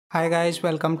Hi guys,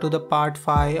 welcome to the part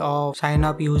 5 of sign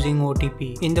up using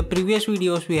OTP. In the previous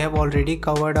videos we have already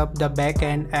covered up the back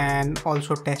end and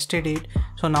also tested it.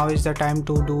 So now is the time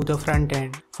to do the front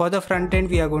end. For the front end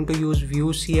we are going to use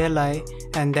Vue CLI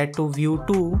and that to Vue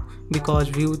 2 because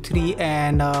Vue 3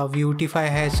 and vuetify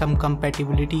has some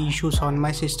compatibility issues on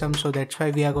my system, so that's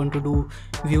why we are going to do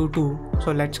Vue 2.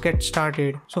 So let's get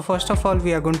started. So first of all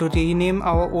we are going to rename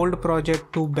our old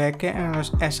project to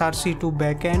backend, src to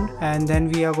backend, and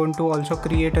then we are going to also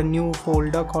create a new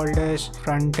folder called as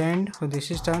frontend. So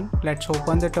this is done. Let's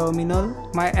open the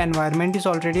terminal. My environment is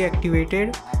already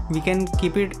activated. We can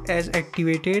keep it as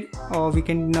activated or we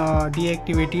can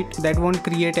deactivate it. That won't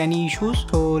create any issues.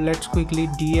 So let's quickly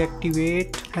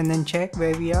deactivate and then check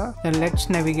where we are. Then let's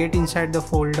navigate inside the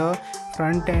folder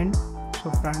frontend.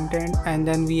 So frontend, and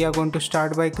then we are going to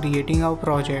start by creating our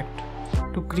project.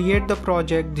 To create the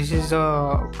project, this is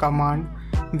a command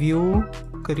vue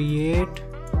create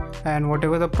and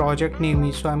whatever the project name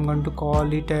is. So I'm going to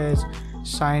call it as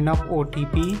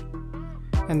signup-otp,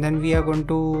 and then we are going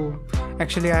to,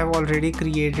 actually I have already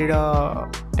created a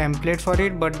template for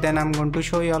it, but then I'm going to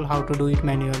show you all how to do it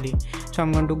manually. So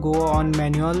I'm going to go on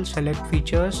manual, select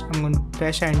features, I'm going to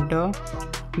press enter.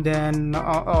 Then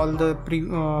all the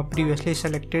previously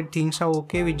selected things are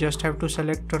okay. We just have to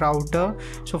select router.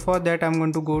 So for that I'm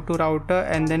going to go to router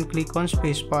and then click on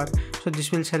spacebar. So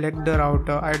this will select the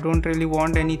router. I don't really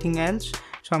want anything else,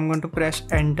 so I'm going to press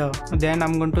enter. Then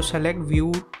I'm going to select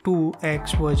Vue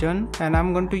 2x version and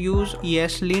I'm going to use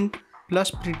ESLint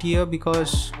plus prettier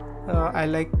because I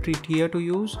like prettier to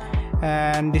use,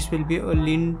 and this will be a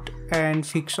lint and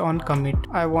fix on commit.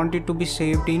 I want it to be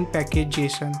saved in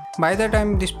package.json. By the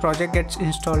time this project gets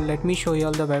installed, let me show you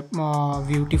all the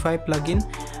vuetify plugin.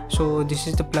 So this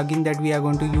is the plugin that we are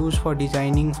going to use for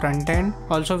designing front end.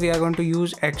 Also we are going to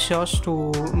use axios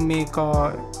to make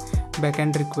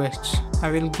backend requests. I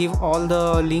will give all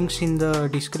the links in the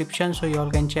description so you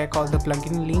all can check all the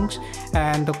plugin links,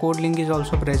 and the code link is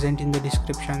also present in the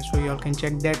description, so you all can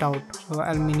check that out. So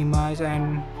I'll minimize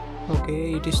and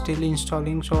okay, it is still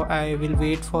installing, so I will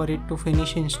wait for it to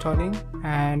finish installing.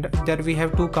 And there we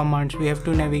have two commands. We have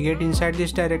to navigate inside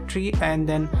this directory and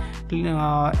then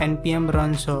npm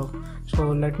run serve.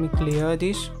 So let me clear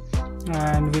this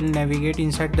and we'll navigate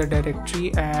inside the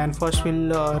directory, and first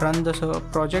we'll run the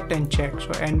project and check. So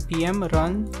npm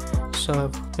run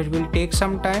serve. It will take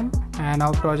some time and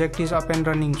our project is up and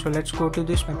running. So let's go to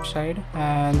this website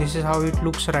and this is how it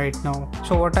looks right now.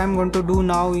 So what I'm going to do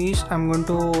now is I'm going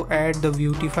to add the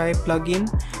vuetify plugin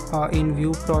in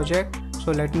Vue project.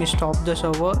 So let me stop the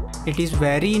server. It is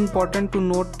very important to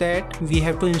note that we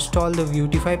have to install the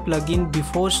vuetify plugin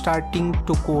before starting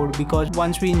to code, because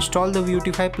once we install the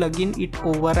vuetify plugin, it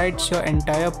overrides your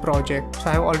entire project. So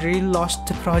I have already lost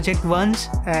the project once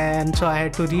and so I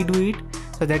had to redo it.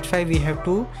 So that's why we have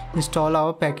to install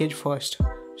our package first.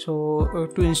 So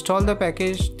to install the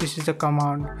package, this is the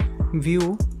command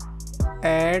vue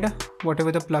add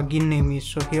whatever the plugin name is.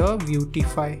 So here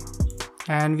vuetify,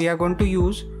 and we are going to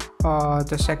use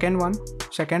the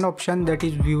second option, that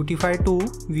is vuetify to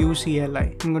Vue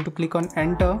CLI. I'm going to click on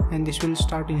enter and this will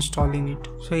start installing it.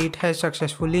 So it has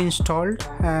successfully installed,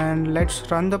 and let's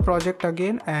run the project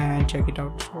again and check it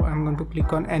out. So I'm going to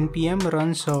click on npm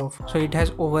run serve. So it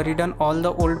has overridden all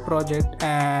the old project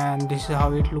and this is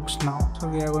how it looks now. So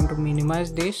we are going to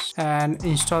minimize this and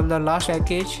install the last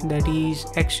package, that is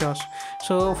axios.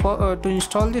 So for to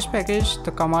install this package,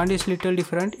 the command is little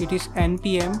different. It is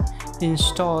npm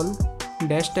install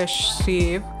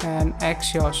 --save and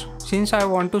axios. Since I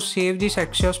want to save this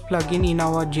axios plugin in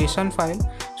our JSON file,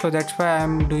 so that's why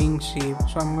I'm doing save.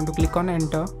 So I'm going to click on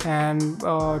enter, and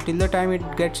till the time it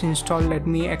gets installed, let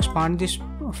me expand this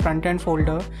front end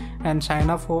folder and sign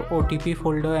up for OTP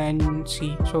folder and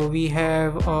see. So we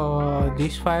have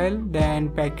this file, then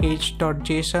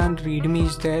package.json readme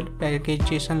is there,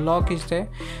 package.json log is there.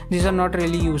 These are not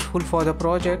really useful for the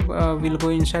project. We'll go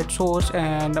inside source,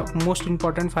 and most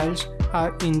important files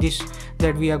are in this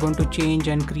that we are going to change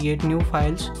and create new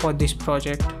files for this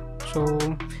project. So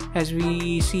as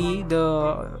we see,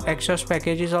 the axios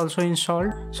package is also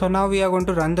installed. So now we are going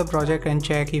to run the project and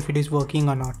check if it is working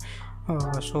or not.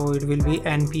 So it will be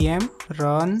npm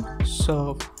run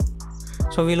serve.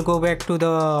 So we'll go back to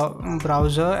the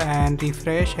browser and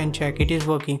refresh and check it is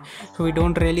working. So we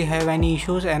don't really have any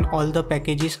issues and all the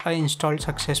packages are installed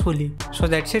successfully. So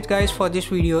that's it guys for this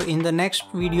video. In the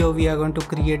next video we are going to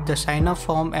create the sign up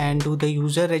form and do the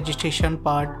user registration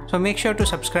part. So make sure to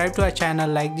subscribe to our channel,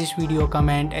 like this video,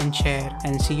 comment and share,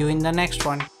 and see you in the next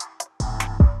one.